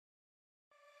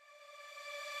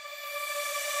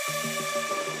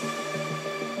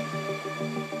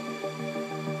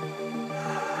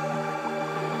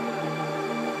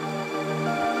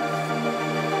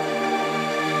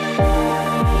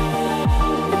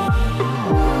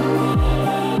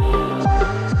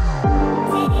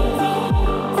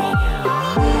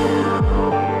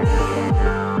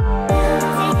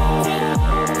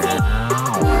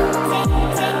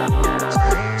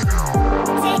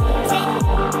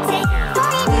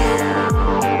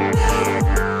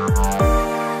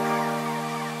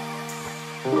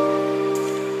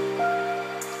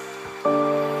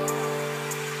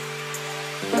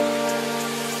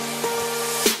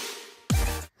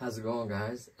How's it going,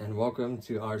 guys? And welcome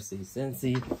to RC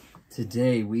Cincy.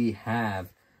 Today we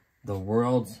have the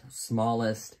world's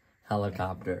smallest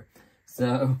helicopter.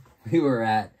 So we were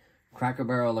at Cracker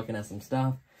Barrel looking at some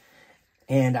stuff,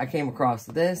 and I came across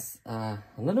this, a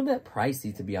little bit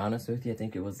pricey, to be honest with you. I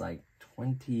think it was like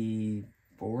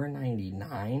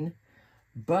 $24.99.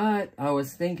 But I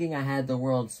was thinking I had the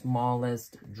world's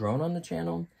smallest drone on the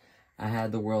channel. I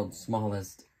had the world's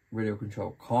smallest radio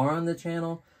controlled car on the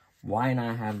channel. Why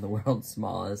not have the world's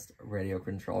smallest radio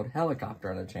controlled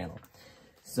helicopter on the channel?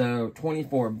 So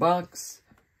 24 bucks.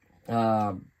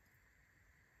 So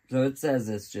it says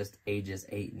it's just ages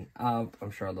 8 and up.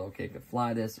 I'm sure a little kid could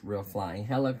fly this. Real flying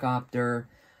helicopter.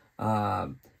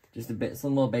 Just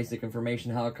some little basic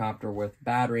information. Helicopter with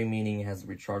battery, meaning it has a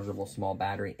rechargeable small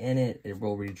battery in it. It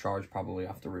will recharge probably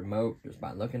off the remote just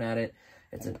by looking at it.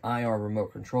 It's an IR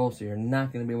remote control, so you're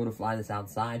not going to be able to fly this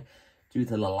outside due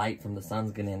to the light from the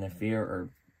sun's going to interfere or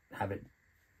have it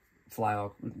fly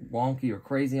all wonky or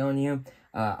crazy on you.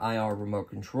 IR remote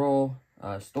control,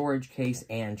 storage case,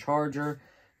 and charger.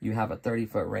 You have a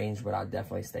 30-foot range, but I'd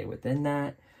definitely stay within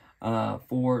that.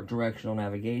 4 directional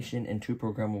navigation and 2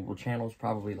 programmable channels,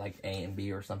 probably like A and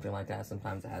B or something like that.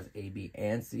 Sometimes it has A, B,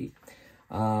 and C.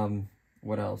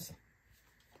 What else?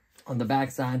 On the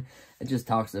back side, it just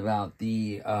talks about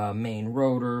the main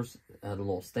rotors, the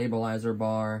little stabilizer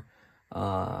bar,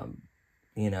 tail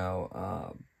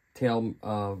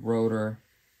rotor,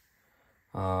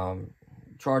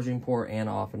 charging port and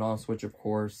off and on switch, of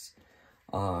course.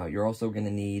 You're also going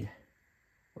to need,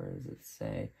 where does it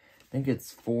say? I think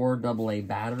it's 4 AA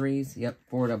batteries. Yep,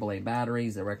 4 AA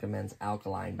batteries. It recommends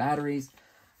alkaline batteries.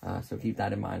 So keep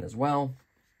that in mind as well.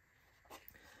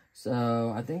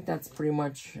 So I think that's pretty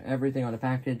much everything on the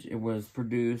package. It was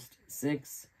produced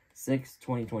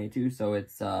 6/6/2022. So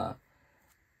it's June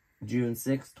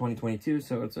 6th, 2022.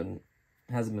 So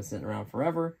hasn't been sitting around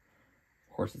forever.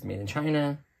 Of course, it's made in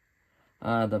China.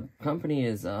 The company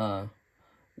is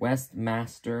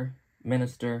Westminster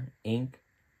Inc.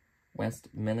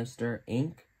 Westminster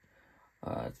Inc.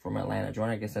 It's from Atlanta,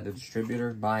 Georgia. I guess that the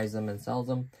distributor buys them and sells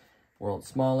them. World's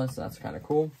smallest, so that's kind of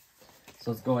cool. So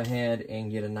let's go ahead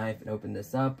and get a knife and open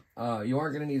this up. You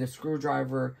are going to need a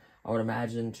screwdriver, I would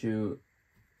imagine, to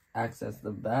access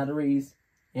the batteries.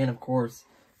 And, of course,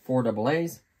 4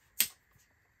 AA's.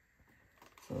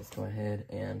 So let's go ahead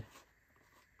and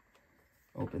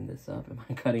open this up. Am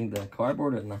I cutting the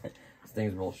cardboard or not? This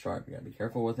thing's real sharp. You got to be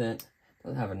careful with it. It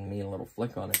does have a mean little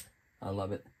flick on it. I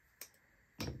love it.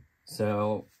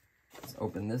 So let's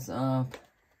open this up.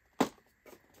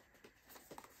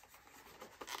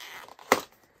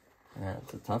 Yeah,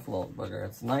 it's a tough little bugger.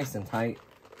 It's nice and tight.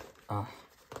 I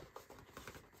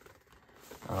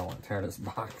don't want to tear this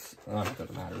box. I don't know if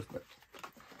it matters, but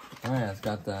alright, it's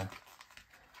got the.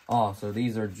 Oh, so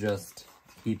these are just to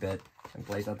keep it in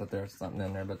place. I thought there was something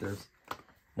in there, but there's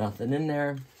nothing in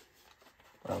there.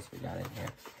 What else we got in here?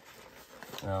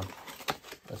 Well,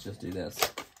 let's just do this.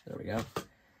 There we go.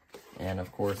 And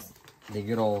of course, the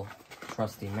good old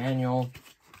trusty manual.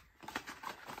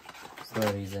 Let's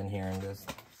throw these in here and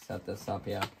just set this up,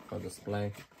 yeah, for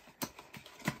display.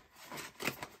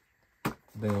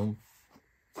 Boom.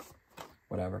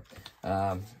 Whatever.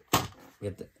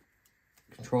 Get the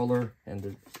controller and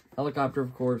the helicopter,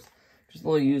 of course. Just a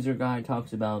little user guide.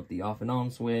 Talks about the off and on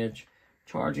switch,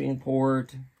 charging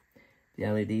port, the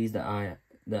LEDs, the IR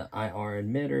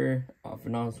emitter, off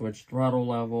and on switch, throttle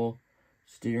level,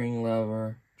 steering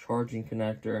lever, charging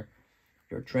connector,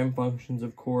 your trim functions,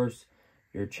 of course,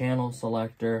 your channel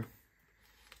selector.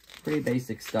 Pretty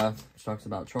basic stuff. It talks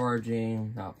about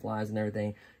charging, how it flies and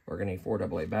everything. We're going to need 4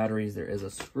 AA batteries. There is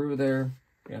a screw there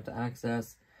you have to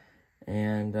access.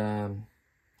 And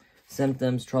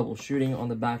symptoms, troubleshooting on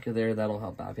the back of there. That'll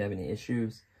help out if you have any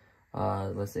issues.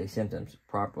 Let's say symptoms.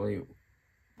 Properly,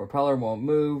 propeller won't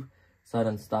move.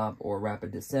 Sudden stop or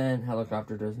rapid descent.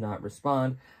 Helicopter does not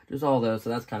respond. Just all those. So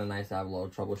that's kind of nice to have a little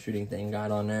troubleshooting thing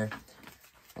got on there.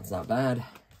 That's not bad.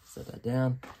 Set that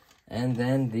down. And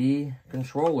then the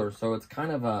controller. So it's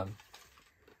kind of a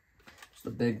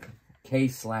Just a big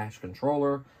case /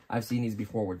 controller. I've seen these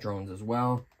before with drones as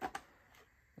well.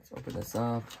 Let's open this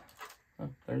up. Oh,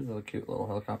 there's a cute little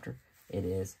helicopter. It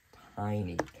is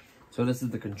tiny. So this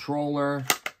is the controller.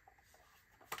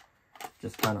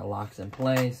 Just kind of locks in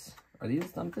place. Are these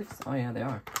thumbsticks? Oh yeah, they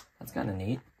are. That's kind of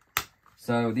neat.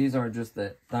 So these are just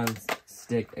the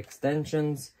thumbstick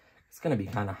extensions. It's going to be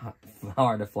kind of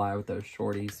hard to fly with those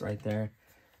shorties right there.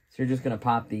 So you're just going to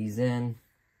pop these in.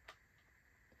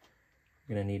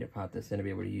 You're going to need to pop this in to be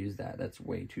able to use that. That's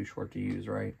way too short to use,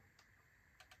 right?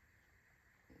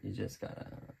 You just got to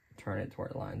turn it to where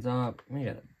it lines up. You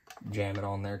got to jam it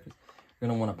on there because you're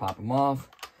going to want to pop them off.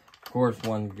 Of course,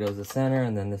 one goes to center,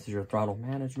 and then this is your throttle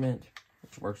management,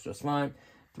 which works just fine.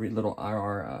 3 little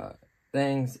IR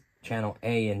things, channel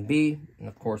A and B, and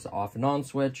of course, the off and on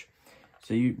switch.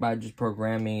 So by just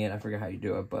programming it, I forget how you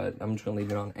do it, but I'm just going to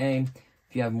leave it on A.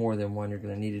 If you have more than one, you're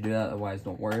going to need to do that. Otherwise,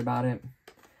 don't worry about it.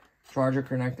 Charger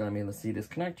connector. I mean, let's see this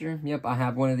connector. Yep, I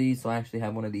have one of these. So I actually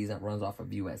have one of these that runs off of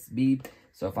USB.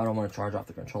 So if I don't want to charge off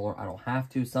the controller, I don't have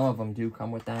to. Some of them do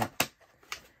come with that.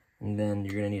 And then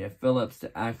you're going to need a Phillips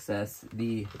to access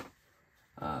the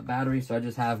battery. So I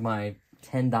just have my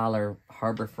 $10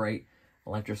 Harbor Freight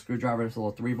electric screwdriver. This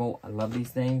little 3-volt. I love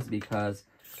these things because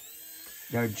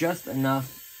they're just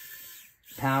enough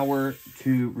power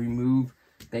to remove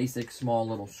basic small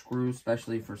little screws,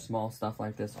 especially for small stuff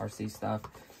like this, RC stuff.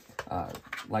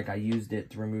 Like I used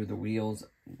it to remove the wheels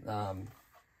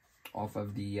off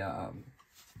of the, off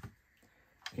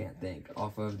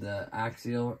of the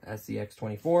Axial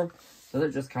SCX24. So they're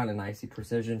just kind of nicely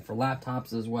precision for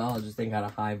laptops as well. I just think got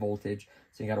a high voltage,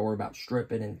 so you got to worry about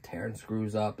stripping and tearing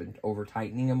screws up and over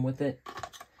tightening them with it.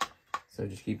 So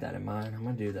just keep that in mind. I'm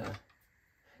going to do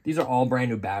these are all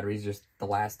brand new batteries, just the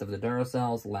last of the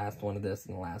Duracells, the last one of this,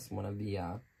 and the last one of the,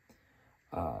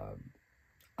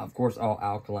 of course, all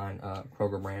alkaline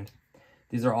Kroger brand.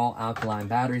 These are all alkaline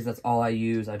batteries. That's all I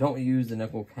use. I don't use the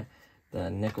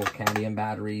nickel cadmium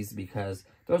batteries because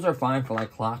those are fine for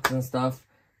like clocks and stuff,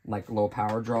 like low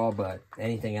power draw, but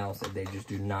anything else, they just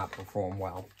do not perform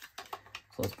well.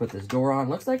 So let's put this door on.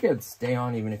 Looks like it'd stay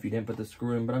on even if you didn't put the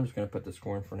screw in, but I'm just going to put the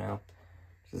screw in for now.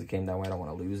 Because it came that way, I don't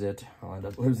want to lose it. I'll end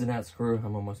up losing that screw,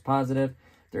 I'm almost positive.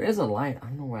 There is a light. I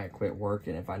don't know why it quit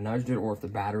working. If I nudged it or if the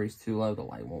battery's too low, the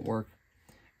light won't work.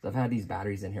 I've had these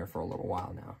batteries in here for a little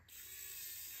while now.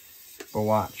 But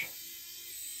watch.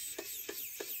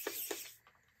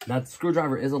 That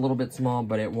screwdriver is a little bit small,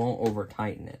 but it won't over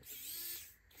tighten it.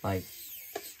 Like,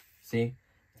 see?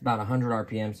 It's about 100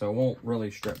 RPM, so it won't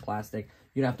really strip plastic.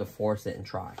 You'd have to force it and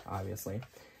try, obviously.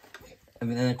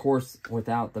 And then, of course,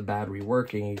 without the battery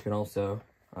working, you can also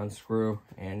unscrew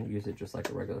and use it just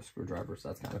like a regular screwdriver. So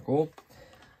that's kind of cool.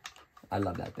 I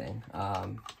love that thing.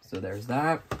 So there's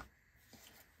that.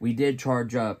 We did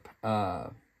charge up,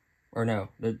 or no,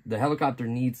 the helicopter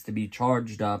needs to be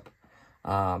charged up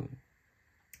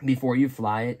before you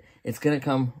fly it. It's going to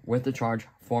come with the charge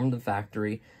from the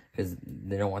factory because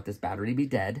they don't want this battery to be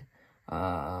dead.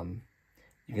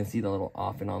 You can see the little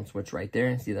off and on switch right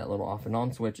there. See that little off and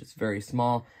on switch? It's very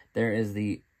small. There is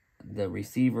the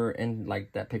receiver and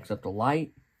like that picks up the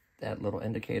light. That little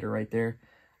indicator right there.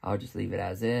 I'll just leave it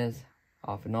as is.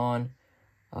 Off and on.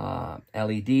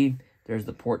 LED. There's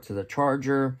the port to the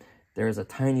charger. There's a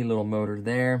tiny little motor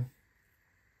there.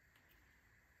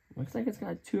 Looks like it's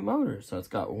got 2 motors. So it's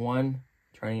got one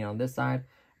turning on this side,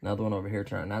 another one over here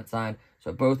turning on that side.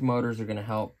 So both motors are going to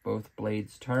help both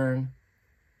blades turn.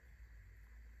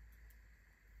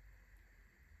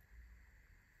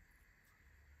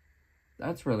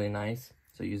 That's really nice.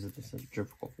 So use the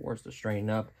centrifugal force to straighten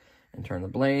up and turn the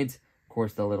blades. Of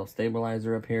course, the little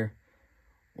stabilizer up here,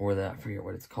 or the, I forget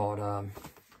what it's called,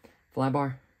 fly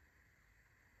bar.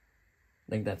 I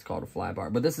think that's called a fly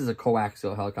bar. But this is a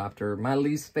coaxial helicopter. My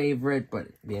least favorite, but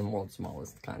being world's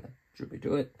smallest kind of drew me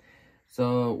to it.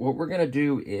 So what we're going to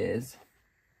do is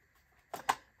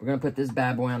we're going to put this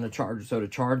bad boy on the charger. So to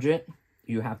charge it,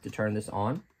 you have to turn this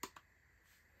on.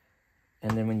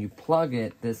 And then when you plug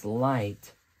it, this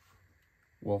light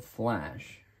will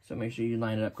flash. So make sure you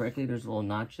line it up correctly. There's a little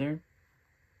notch there.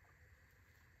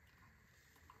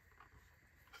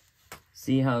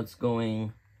 See how it's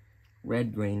going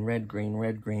red, green, red, green,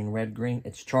 red, green, red, green?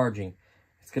 It's charging.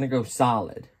 It's going to go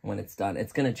solid when it's done.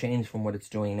 It's going to change from what it's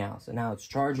doing now. So now it's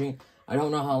charging. I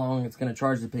don't know how long it's going to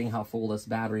charge depending how full this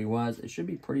battery was. It should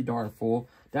be pretty darn full.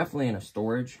 Definitely in a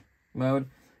storage mode.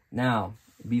 Now,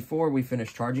 before we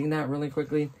finish charging that really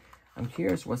quickly, I'm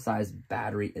curious what size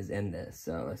battery is in this.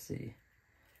 So let's see.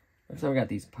 Looks like we got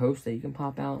these posts that you can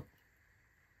pop out.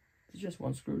 It's just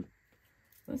one screw.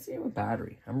 Let's see what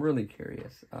battery. I'm really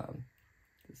curious to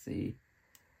see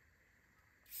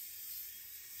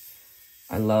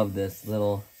I love this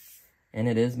little, and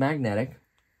it is magnetic.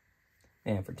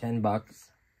 And for 10 bucks.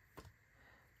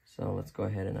 So let's go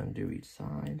ahead and undo each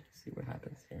side. See what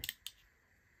happens here.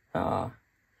 Ah,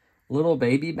 little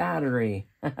baby battery.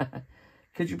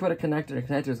 Could you put a connector? The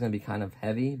connector is going to be kind of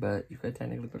heavy, but you could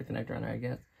technically put a connector on there, I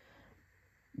guess.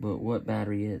 But what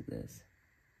battery is this?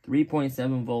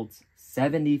 3.7 volts,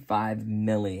 75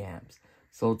 milliamps.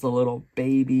 So it's a little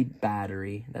baby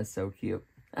battery. That's so cute.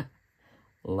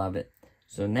 Love it.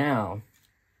 So now,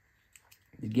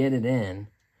 to get it in,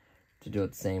 to do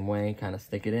it the same way, kind of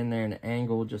stick it in there in an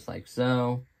angle, just like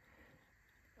so.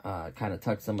 Kind of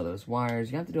tuck some of those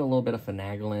wires. You have to do a little bit of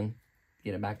finagling.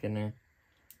 Get it back in there.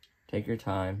 Take your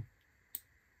time.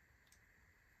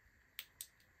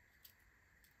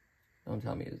 Don't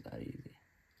tell me it's that easy.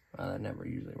 That never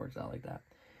usually works out like that.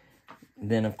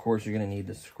 Then, of course, you're going to need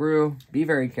the screw. Be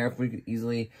very careful. You could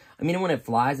easily... I mean, when it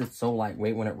flies, it's so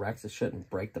lightweight. When it wrecks, it shouldn't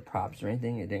break the props or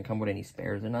anything. It didn't come with any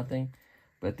spares or nothing.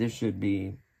 But this should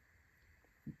be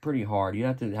pretty hard. You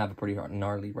have to have a pretty hard,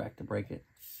 gnarly wreck to break it.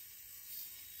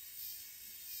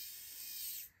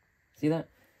 See that?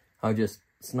 How it just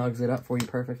snugs it up for you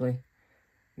perfectly.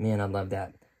 Man, I love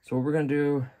that. So what we're going to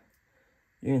do...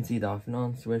 You can see the off and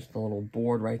on switch, the little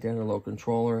board right there, the little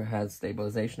controller. It has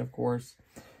stabilization, of course.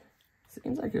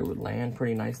 Seems like it would land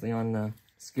pretty nicely on the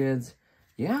skids.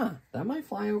 Yeah, that might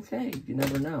fly okay. You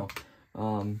never know.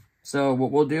 So what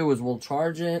we'll do is we'll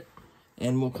charge it,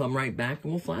 and we'll come right back,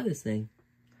 and we'll fly this thing.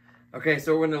 Okay,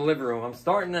 so we're in the living room. I'm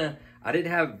starting to... I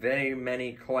didn't have very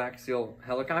many coaxial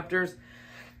helicopters.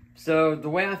 So the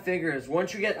way I figure is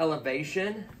once you get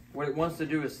elevation, what it wants to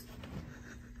do is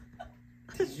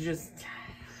just...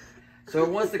 So it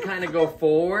wants to kind of go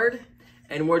forward,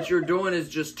 and what you're doing is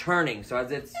just turning. So as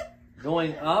it's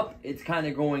going up, it's kind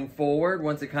of going forward.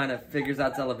 Once it kind of figures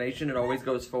out its elevation, it always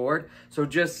goes forward. So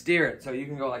just steer it. So you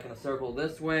can go like in a circle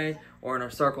this way, or in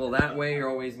a circle that way. You're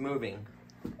always moving.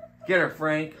 Get her,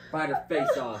 Frank. Bite her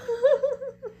face off.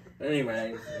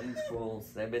 Anyway, these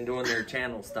fools, they've been doing their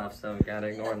channel stuff, so gotta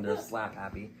ignore them. They're slap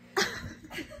happy.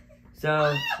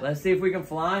 So let's see if we can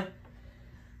fly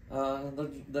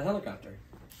the helicopter.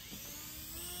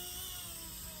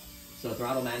 So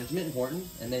throttle management, important.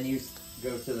 And then you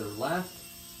go to the left.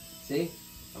 See?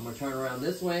 I'm going to turn around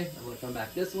this way. I'm going to come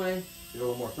back this way. Do a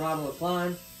little more throttle to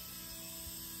climb.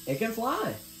 It can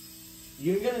fly.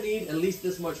 You're going to need at least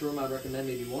this much room. I'd recommend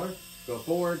maybe more. Go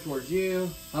forward towards you.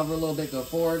 Hover a little bit. Go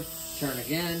forward. Turn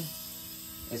again.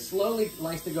 It slowly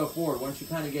likes to go forward. Once you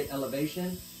kind of get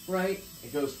elevation right,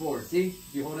 it goes forward. See?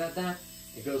 If you hold it at that,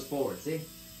 it goes forward. See?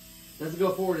 It doesn't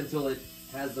go forward until it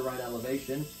has the right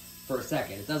elevation. For a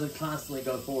second. It doesn't constantly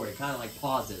go forward. It kind of like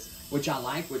pauses, which I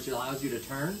like, which allows you to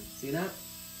turn. See that?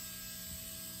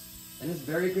 And it's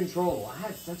very controllable. I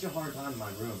had such a hard time in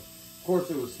my room. Of course,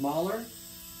 it was smaller.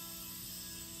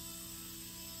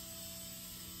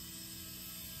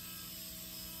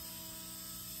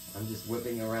 I'm just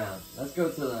whipping around. Let's go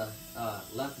to the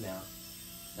left now.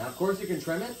 Now, of course, you can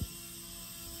trim it.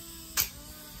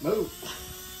 Move.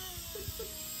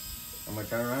 I'm going to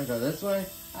turn around, go this way.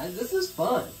 This is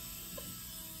fun.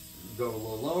 Go a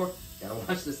little lower. Gotta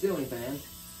watch the ceiling fan.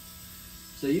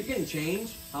 So you can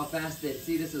change how fast it...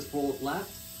 See, this is full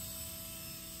left.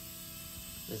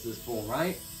 This is full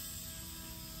right.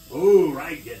 Ooh,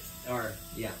 right gets... Or,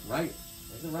 yeah, right.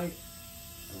 Is it right?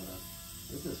 I don't know.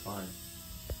 This is fun.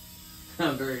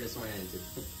 I'm very disoriented.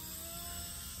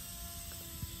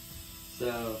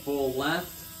 So, full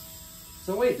left.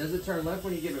 So wait, does it turn left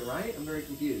when you give it right? I'm very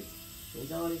confused. Can you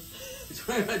tell me?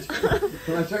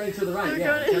 When I'm turning to the right,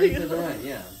 yeah. Turning to the right,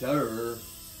 yeah. Duh.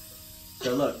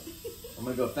 So look, I'm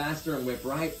gonna go faster and whip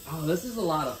right. Oh, this is a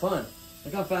lot of fun.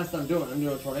 Look how fast I'm doing. I'm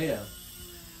doing a tornado.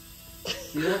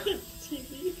 See that?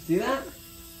 TV. See that?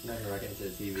 I'm not gonna wreck into the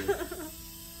TV.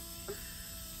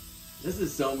 This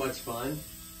is so much fun.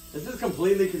 This is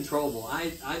completely controllable.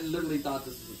 I literally thought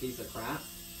this was a piece of crap,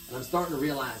 and I'm starting to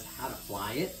realize how to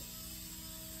fly it.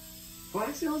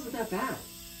 Coaxial isn't that bad.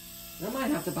 I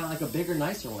might have to buy like a bigger,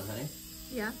 nicer one, honey.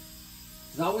 Yeah.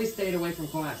 Because I always stayed away from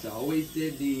coaxial. I always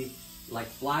did the like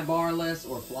fly barless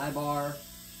or fly bar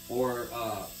or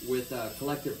with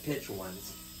collective pitch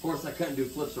ones. Of course, I couldn't do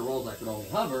flips or rolls. I could only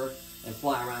hover and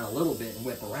fly around a little bit and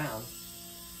whip around.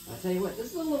 I'll tell you what, this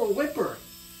is a little whipper.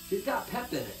 She's got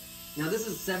pep in it. Now this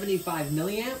is 75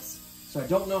 milliamps, so I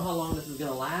don't know how long this is going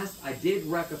to last. I did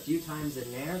wreck a few times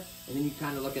in there, and then you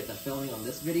kind of look at the filming on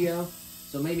this video.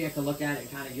 So maybe I can look at it and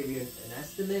kind of give you an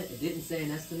estimate. It didn't say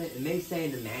an estimate. It may say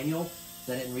in the manual,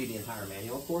 so I didn't read the entire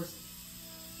manual, of course.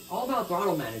 All about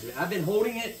throttle management. I've been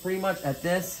holding it pretty much at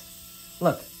this.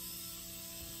 Look.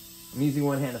 I'm using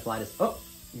one hand to fly this. Oh,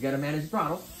 you got to manage the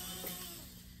throttle.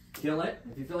 kill it.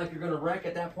 If you feel like you're gonna wreck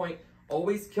at that point,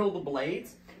 always kill the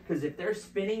blades, because if they're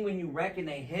spinning when you wreck and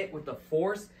they hit with the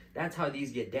force, that's how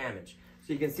these get damaged.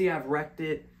 So you can see I've wrecked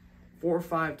it 4 or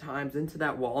 5 times into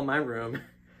that wall in my room,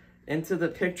 into the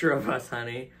picture of us,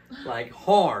 honey, like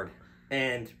hard,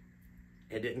 and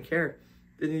it didn't care.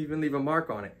 Didn't even leave a mark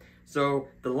on it. So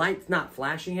the light's not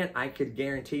flashing it. I could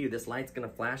guarantee you this light's gonna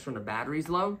flash when the battery's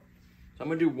low. So I'm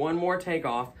gonna do one more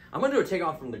takeoff. I'm gonna do a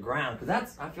takeoff from the ground, because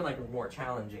that's, I feel like, it's more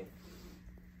challenging.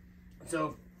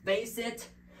 So face it,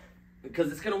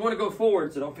 because it's gonna wanna go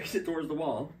forward, so don't face it towards the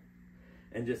wall,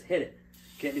 and just hit it.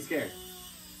 Can't be scared.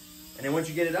 And then once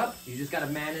you get it up, you just gotta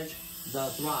manage the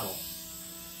throttle.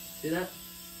 See that?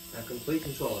 I have complete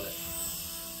control of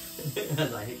it.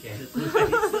 As I hit Candace in the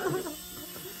face.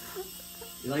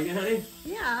 You like it, honey?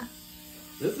 Yeah.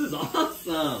 This is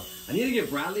awesome. I need to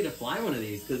get Bradley to fly one of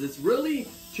these, because it's really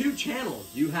 2 channels.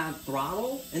 You have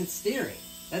throttle and steering.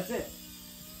 That's it.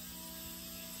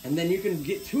 And then you can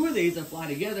get 2 of these and fly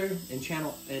together in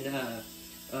channel, and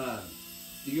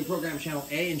you can program channel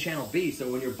A and channel B.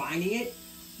 So when you're binding it,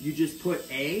 you just put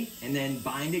A and then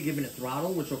bind it, giving it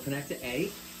throttle, which will connect to A,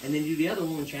 and then do the other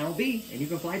one with channel B, and you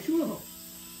can fly 2 of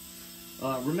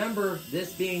them. Remember,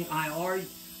 this being IR,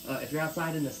 if you're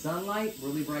outside in the sunlight,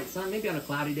 really bright sun, maybe on a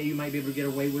cloudy day you might be able to get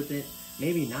away with it.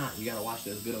 Maybe not. You gotta watch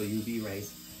those good old UV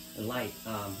rays and light.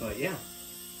 But yeah.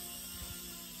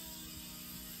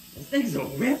 This thing's a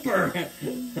whipper.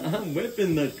 I'm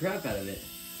whipping the crap out of it.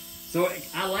 So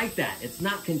I like that. It's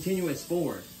not continuous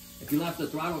forward. If you left the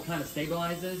throttle, it kind of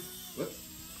stabilizes. Whoops.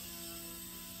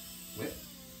 Whip.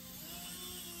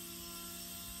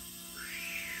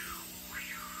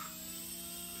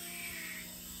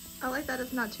 I like that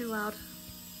it's not too loud.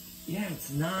 Yeah,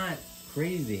 it's not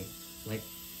crazy. Like,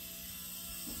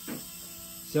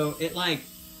 so it like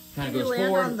kind of goes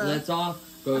forward, lets off,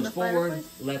 goes forward,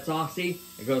 lets off. See,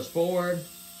 it goes forward,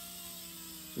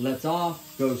 lets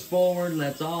off, goes forward,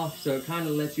 lets off. So it kind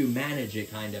of lets you manage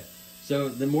it, kind of. So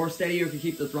the more steady you can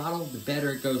keep the throttle, the better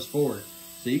it goes forward.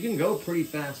 So you can go pretty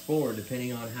fast forward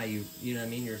depending on how you know what I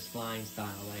mean, your flying style.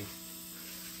 Like,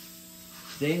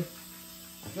 see,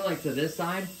 I feel like to this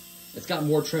side, it's got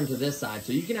more trim to this side.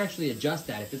 So you can actually adjust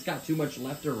that if it's got too much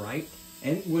left or right.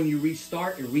 And when you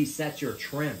restart, it resets your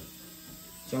trim.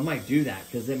 So I might do that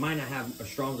because it might not have a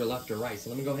stronger left or right. So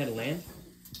let me go ahead and land.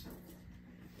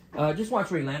 Just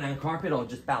watch where you land on carpet. It'll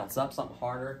just bounce up something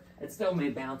harder. It still may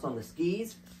bounce on the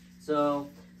skis. So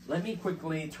let me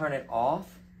quickly turn it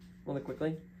off really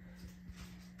quickly.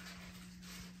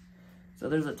 So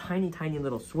there's a tiny, tiny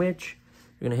little switch.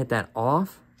 You're gonna hit that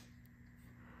off.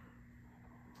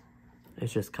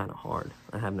 It's just kind of hard.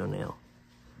 I have no nail.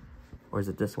 Or is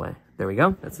it this way? There we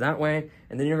go. It's that way.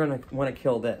 And then you're gonna wanna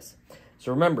kill this.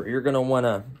 So remember, you're gonna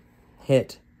wanna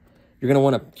hit, you're gonna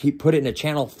wanna put it in a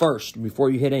channel first before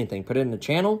you hit anything. Put it in the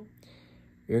channel.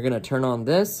 You're gonna turn on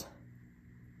this.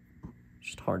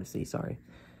 Just hard to see, sorry.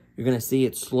 You're gonna see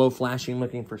it's slow flashing,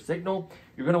 looking for signal.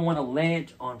 You're gonna wanna lay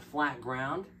it on flat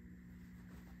ground,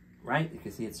 right? You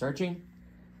can see it searching.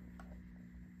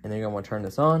 And then you're gonna wanna turn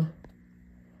this on.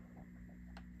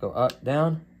 Go up,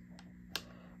 down.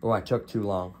 Oh, I took too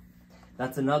long.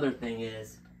 That's another thing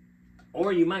is,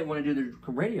 or you might wanna do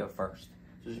the radio first.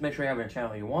 So just make sure you have a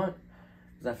channel you want,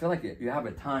 because I feel like you have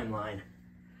a timeline.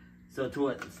 So till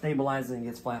it stabilizes and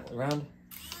gets flat around.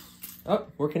 Oh,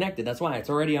 we're connected. That's why. It's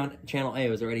already on channel A. It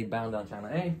was already bound on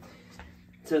channel A.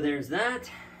 So there's that.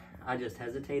 I just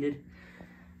hesitated.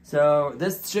 So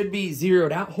this should be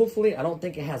zeroed out, hopefully. I don't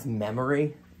think it has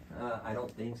memory. I don't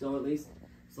think so, at least.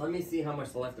 So let me see how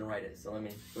much the left and right is. So let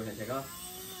me go ahead and take off.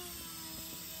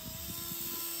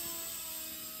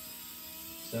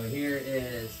 So here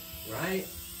is right.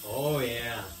 Oh,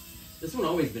 yeah. This one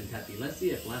always been peppy. Let's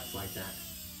see if left's like that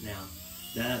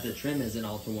now. The trim isn't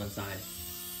all to one side.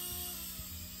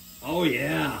 Oh,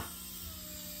 yeah.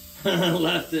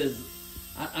 Left is...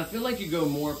 I feel like you go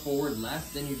more forward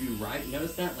left than you do right.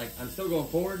 Notice that? Like, I'm still going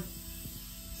forward.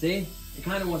 See? It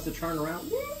kind of wants to turn around.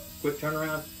 Woo! Quick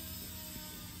turnaround.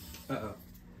 Uh-oh.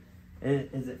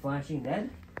 Is it flashing dead?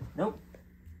 Nope.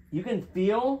 You can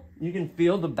feel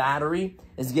the battery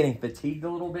is getting fatigued a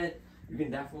little bit. You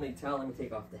can definitely tell. Let me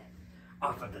take off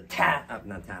of the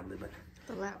not tablet, but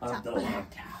the laptop. The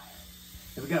laptop.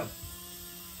 Here we go.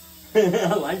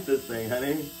 I like this thing,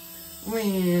 honey.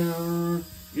 You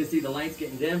can see the lights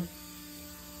getting dim.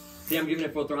 See, I'm giving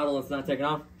it full throttle. It's not taking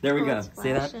off. There we go.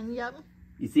 See that? Yep.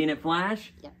 You seen it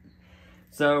flash? Yep.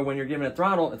 So when you're giving it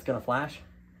throttle, it's gonna flash.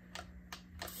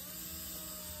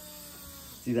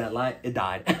 See that light? It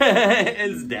died.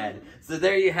 It's dead. So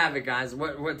there you have it, guys.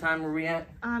 What time were we at?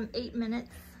 8 minutes.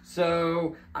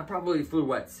 So I probably flew,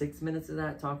 what, 6 minutes of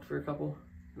that, talked for a couple,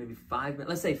 maybe 5 minutes,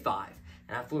 let's say 5.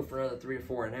 And I flew for another 3 or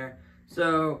 4 in there.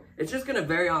 So it's just gonna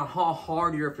vary on how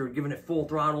hard you're, if you're giving it full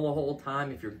throttle the whole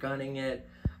time, if you're gunning it.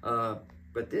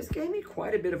 But this gave me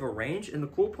quite a bit of a range. And the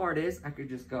cool part is I could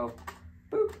just go,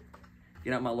 boop,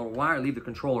 get out my little wire, leave the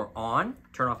controller on,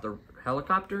 turn off the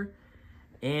helicopter,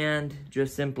 and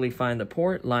just simply find the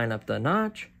port, line up the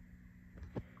notch.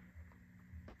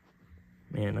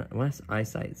 Man, my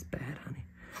eyesight is bad,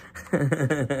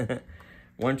 honey.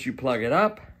 Once you plug it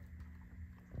up,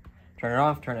 turn it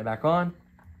off, turn it back on.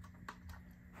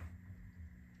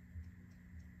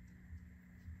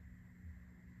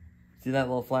 See that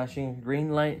little flashing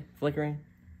green light flickering?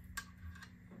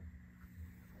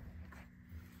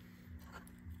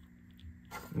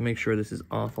 Make sure this is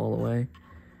off all the way.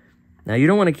 Now you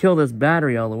don't want to kill this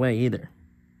battery all the way either.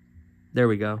 There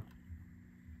we go.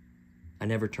 I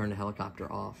never turned the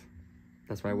helicopter off.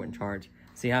 That's why I wouldn't charge.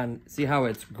 See how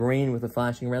it's green with the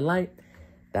flashing red light?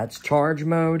 That's charge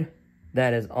mode.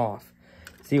 That is off.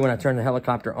 See when I turn the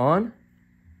helicopter on?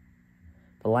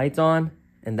 The light's on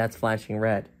and that's flashing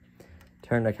red.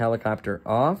 Turn the helicopter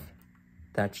off,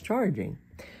 that's charging.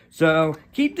 So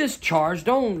keep this charged.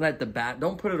 Don't let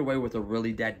don't put it away with a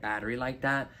really dead battery like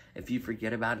that. If you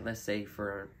forget about it, let's say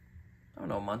for, I don't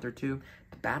know, a month or two,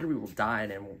 the battery will die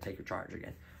and then won't take a charge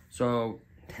again. So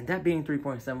that being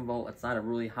 3.7 volt, it's not a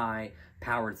really high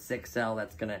powered 6 cell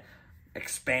that's gonna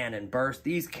expand and burst.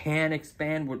 These can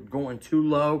expand with going too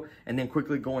low and then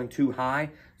quickly going too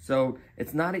high. So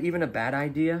it's not even a bad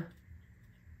idea.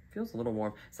 Feels a little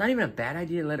warm. It's not even a bad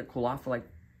idea to let it cool off for like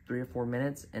 3 or 4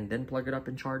 minutes and then plug it up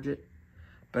and charge it.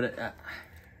 But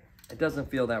it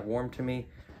doesn't feel that warm to me.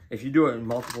 If you do it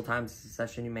multiple times a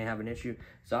session, you may have an issue.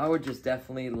 So I would just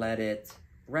definitely let it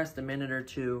rest a minute or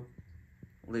two,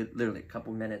 literally a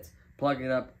couple minutes, plug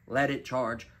it up, let it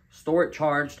charge, store it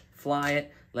charged, fly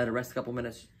it, let it rest a couple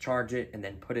minutes, charge it, and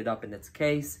then put it up in its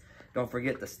case. Don't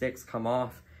forget the sticks come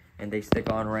off and they stick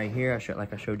on right here.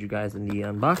 Like I showed you guys in the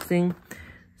unboxing.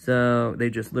 So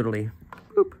they just literally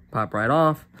boop, pop right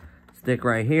off, stick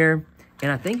right here.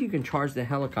 And I think you can charge the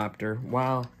helicopter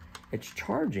while it's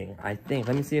charging, I think.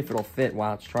 Let me see if it'll fit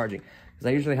while it's charging. Because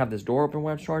I usually have this door open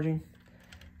while it's charging.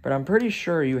 But I'm pretty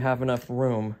sure you have enough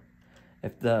room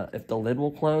if the lid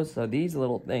will close. So these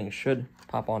little things should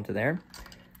pop onto there.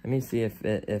 Let me see if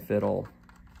it'll.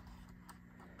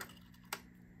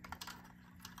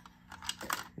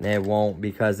 It won't,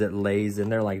 because it lays in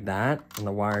there like that and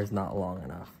the wire is not long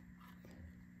enough.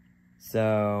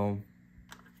 So,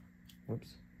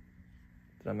 whoops,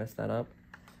 did I mess that up?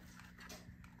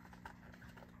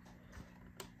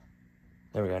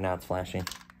 There we go, now it's flashing.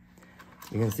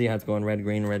 You can see how it's going red,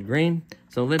 green, red, green.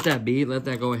 So let that be, let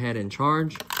that go ahead and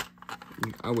charge.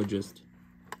 I would just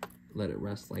let it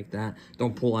rest like that.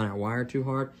 Don't pull on that wire too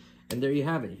hard. And there you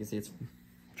have it. You can see it's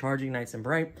charging nice and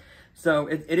bright. So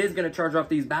it is going to charge off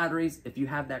these batteries. If you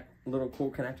have that little cool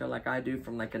connector like I do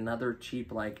from like another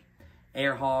cheap like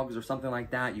Air Hogs or something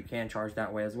like that, you can charge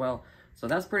that way as well. So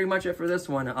that's pretty much it for this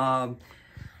one. To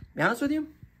be honest with you,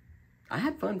 I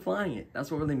had fun flying it.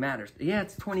 That's what really matters. Yeah,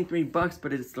 it's 23 bucks,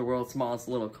 but it's the world's smallest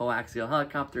little coaxial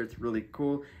helicopter. It's really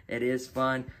cool. It is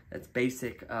fun. It's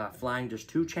basic flying,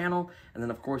 just 2-channel. And then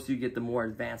of course you get the more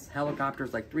advanced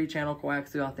helicopters like 3-channel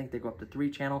coaxial. I think they go up to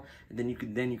 3-channel. And then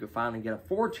you could finally get a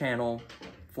 4-channel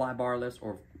fly barless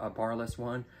or a barless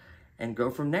one and go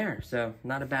from there. So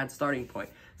not a bad starting point.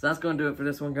 So that's going to do it for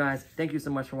this one, guys. Thank you so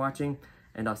much for watching,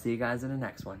 and I'll see you guys in the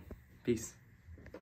next one. Peace.